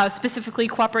 specifically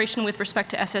cooperation with respect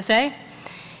to SSA.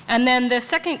 And then the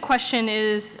second question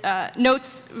is,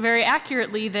 notes very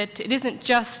accurately that it isn't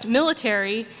just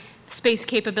military space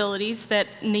capabilities that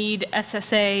need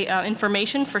SSA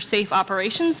information for safe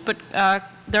operations, but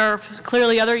there are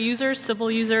clearly other users, civil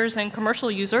users and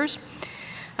commercial users.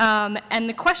 And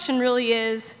the question really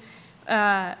is,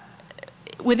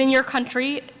 within your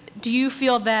country, do you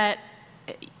feel that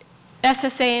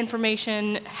SSA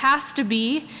information has to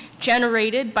be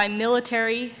generated by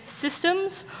military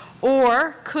systems,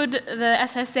 or could the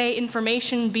SSA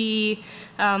information be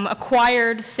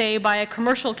acquired, say, by a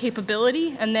commercial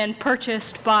capability and then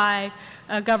purchased by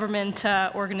a government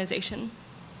organization?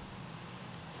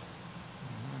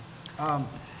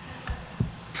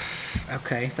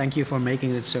 Okay, thank you for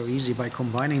making it so easy by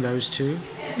combining those two.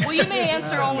 Well, you may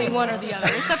answer only one or the other.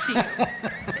 It's up to you.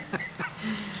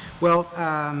 Well,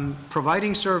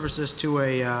 providing services to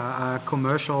a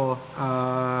commercial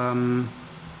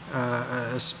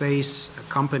space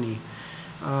company,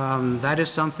 that is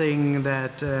something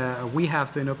that we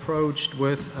have been approached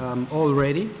with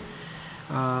already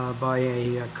by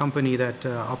a company that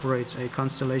operates a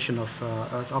constellation of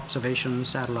Earth observation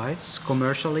satellites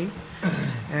commercially.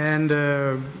 And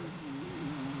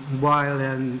while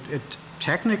it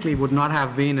technically would not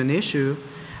have been an issue,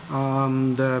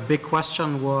 the big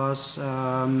question was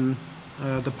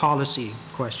the policy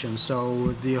question.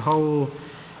 So the whole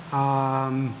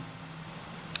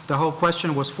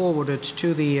question was forwarded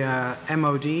to the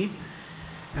MOD,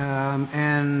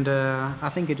 and I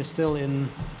think it is still in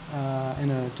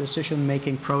a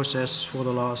decision-making process for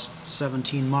the last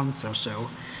 17 months or so.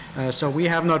 So we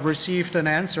have not received an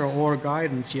answer or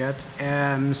guidance yet,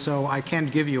 so I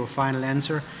can't give you a final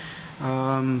answer.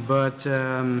 But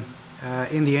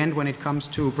in the end, when it comes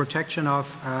to protection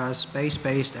of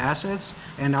space-based assets,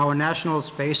 and our national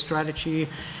space strategy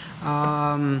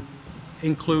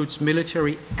includes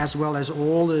military as well as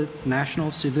all the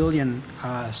national civilian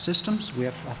systems. We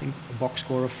have, I think, a box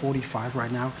score of 45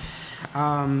 right now.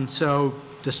 So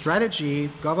the strategy,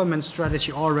 government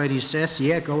strategy already says,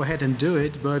 yeah, go ahead and do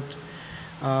it, but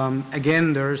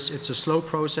again, it's a slow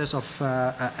process of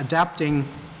adapting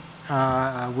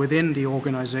within the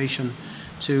organization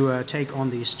to take on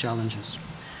these challenges.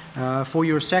 For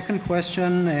your second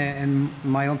question, in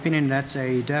my opinion, that's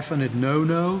a definite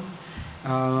no-no.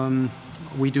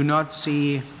 We do not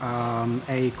see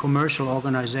a commercial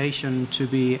organization to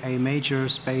be a major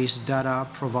space data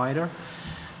provider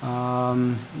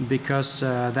because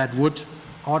that would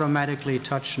automatically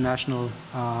touch national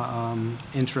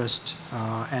interest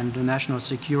and national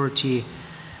security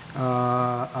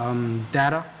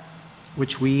data,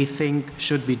 which we think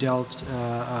should be dealt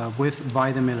with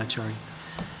by the military.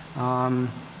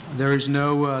 There is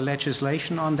no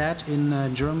legislation on that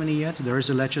in Germany yet. There is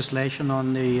a legislation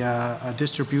on the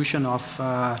distribution of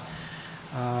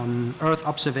Earth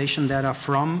observation data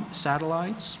from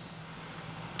satellites,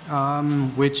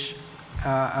 which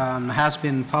has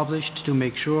been published to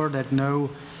make sure that no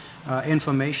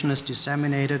information is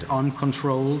disseminated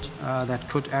uncontrolled that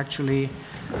could actually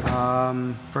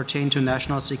pertain to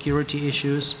national security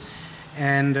issues.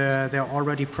 And there are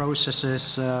already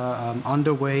processes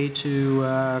underway to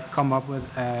come up with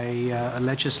a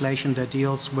legislation that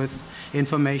deals with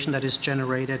information that is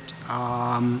generated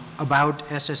about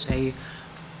SSA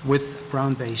with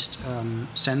ground-based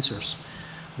sensors.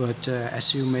 But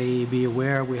as you may be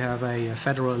aware, we have a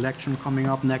federal election coming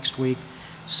up next week,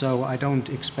 so I don't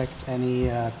expect any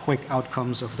quick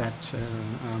outcomes of that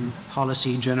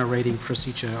policy-generating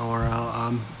procedure or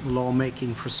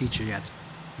law-making procedure yet.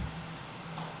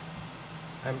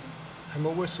 I'm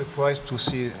always surprised to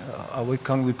see how we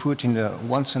can put in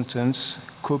one sentence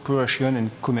cooperation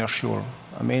and commercial.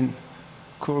 I mean,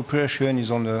 cooperation is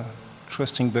on a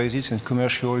trusting basis and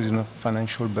commercial is on a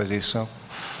financial basis. So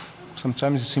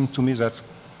sometimes it seems to me that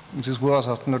these words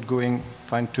are not going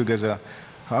fine together.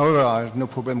 However, I have no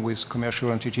problem with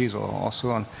commercial entities or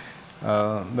so on.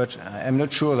 But I'm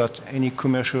not sure that any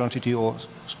commercial entity or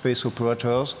space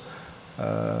operators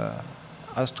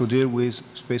has to deal with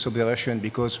space observation,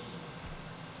 because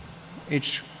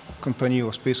each company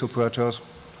or space operators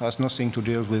has nothing to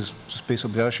do with space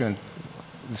observation.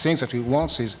 The thing that it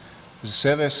wants is the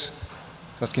service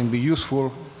that can be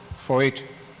useful for it,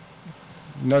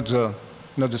 not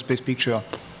the space picture,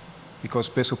 because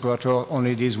space operator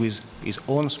only deals with his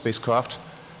own spacecraft,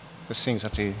 the things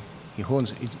that he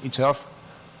owns itself,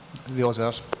 the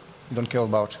others he don't care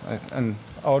about. And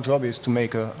our job is to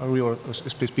make a real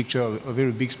space picture, a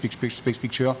very big space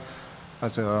picture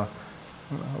at a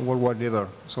worldwide level.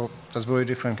 So that's very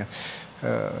different.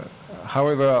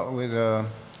 However, with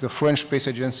the French Space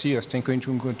Agency has taken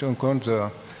into account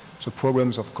the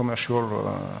problems of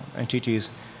commercial entities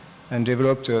and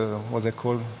developed what they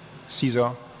call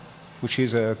CESAR, which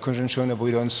is a conjunction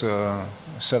avoidance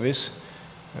service,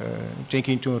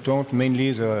 taking into account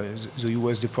mainly the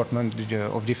US Department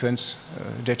of Defense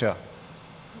data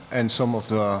and some of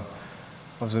the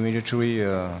military,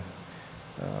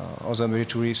 other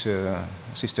military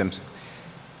systems.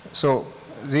 So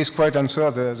this quite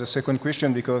answers the second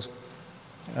question, because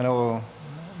I know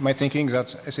my thinking that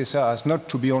SSR has not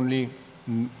to be only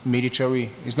military.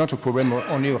 It's not a problem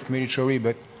only of military,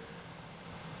 but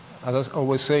as I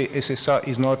always say, SSR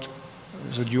is not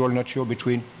the dual nature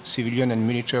between civilian and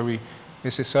military.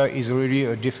 SSR is really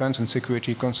a defense and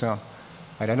security concern.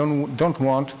 And I don't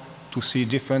want to see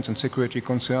defense and security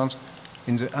concerns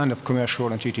in the hand of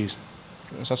commercial entities.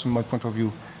 That's my point of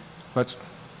view. But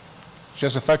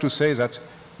just the fact to say that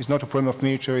it's not a problem of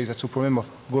military, that's a problem of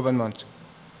government.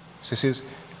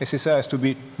 SSR has to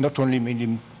be not only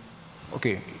mainly,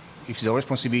 okay, if the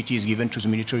responsibility is given to the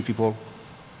military people,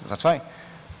 that's fine.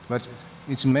 But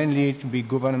it's mainly to be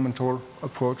governmental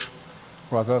approach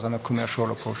rather than a commercial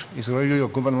approach. It's really a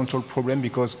governmental problem,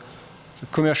 because the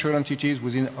commercial entities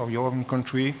within your own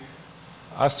country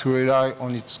has to rely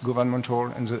on its governmental,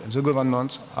 and the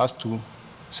government has to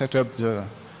set up the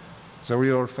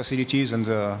real facilities and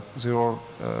the real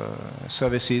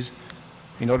services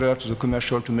in order to the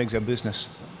commercial to make their business.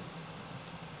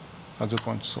 That's the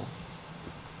point. So.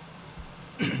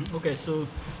 Okay, so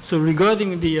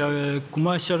regarding the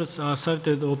commercial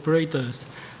satellite operators,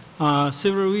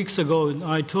 several weeks ago,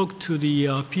 I talked to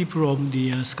the people of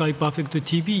the Sky Perfect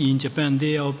TV in Japan.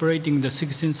 They are operating the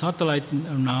 16 satellite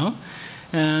now,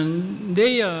 and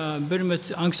they are very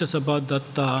much anxious about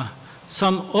that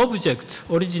some object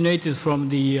originated from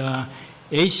the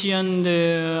Asian,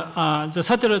 the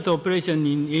satellite operation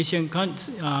in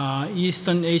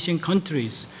Eastern Asian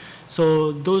countries.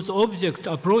 So those objects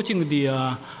approaching the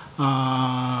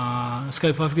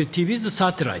Sky Perfect TV is the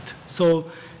satellite. So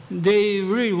they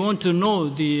really want to know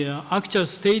the actual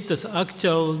status,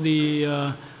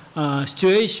 the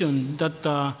situation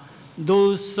that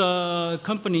those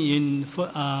company in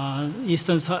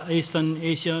Eastern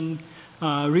Asian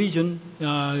region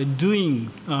doing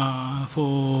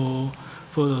for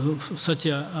such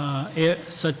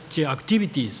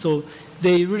activities. So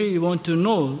they really want to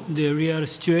know the real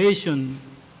situation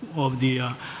of the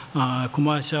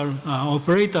commercial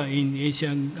operator in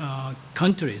Asian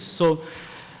countries. So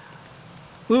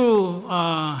we will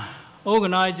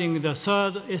organizing the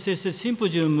third SSS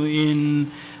symposium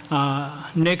in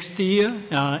next year,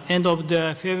 end of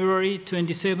the February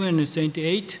 27 and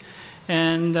 28.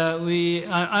 And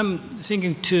I'm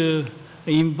thinking to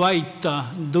invite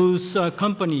those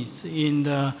companies in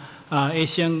the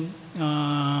Asian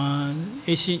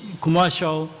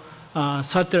commercial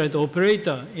satellite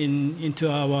operator into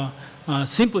our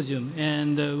symposium,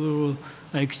 and we will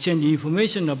exchange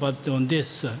information about on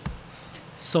this.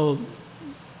 So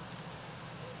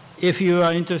if you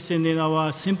are interested in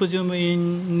our symposium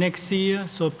in next year,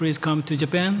 so please come to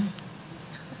Japan.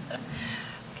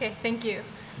 Okay, thank you.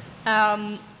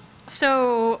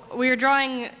 So we are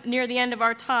drawing near the end of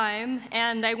our time,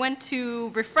 and I went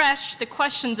to refresh the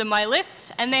questions in my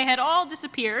list, and they had all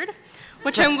disappeared,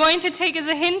 which I'm going to take as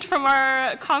a hint from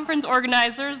our conference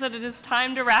organizers that it is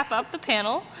time to wrap up the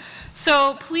panel.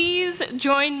 So please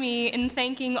join me in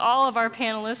thanking all of our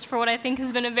panelists for what I think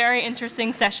has been a very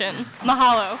interesting session.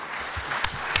 Mahalo.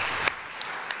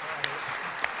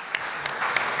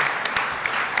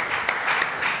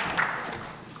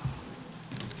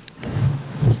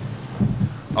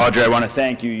 Audrey, I want to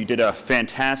thank you. You did a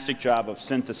fantastic job of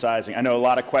synthesizing. I know a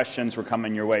lot of questions were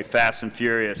coming your way fast and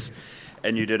furious,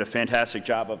 and you did a fantastic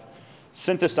job of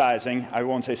synthesizing, I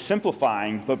won't say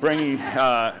simplifying, but bringing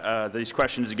these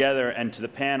questions together. And to the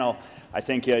panel, I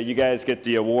think you guys get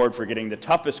the award for getting the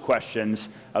toughest questions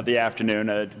of the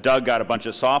afternoon. Doug got a bunch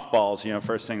of softballs,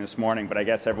 first thing this morning, but I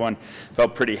guess everyone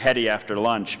felt pretty heady after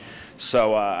lunch.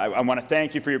 So I want to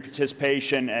thank you for your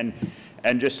participation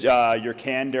and just your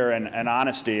candor and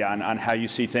honesty on how you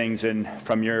see things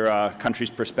from your country's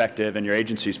perspective and your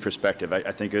agency's perspective.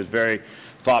 I think it was very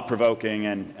thought-provoking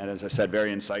and, as I said,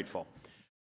 very insightful.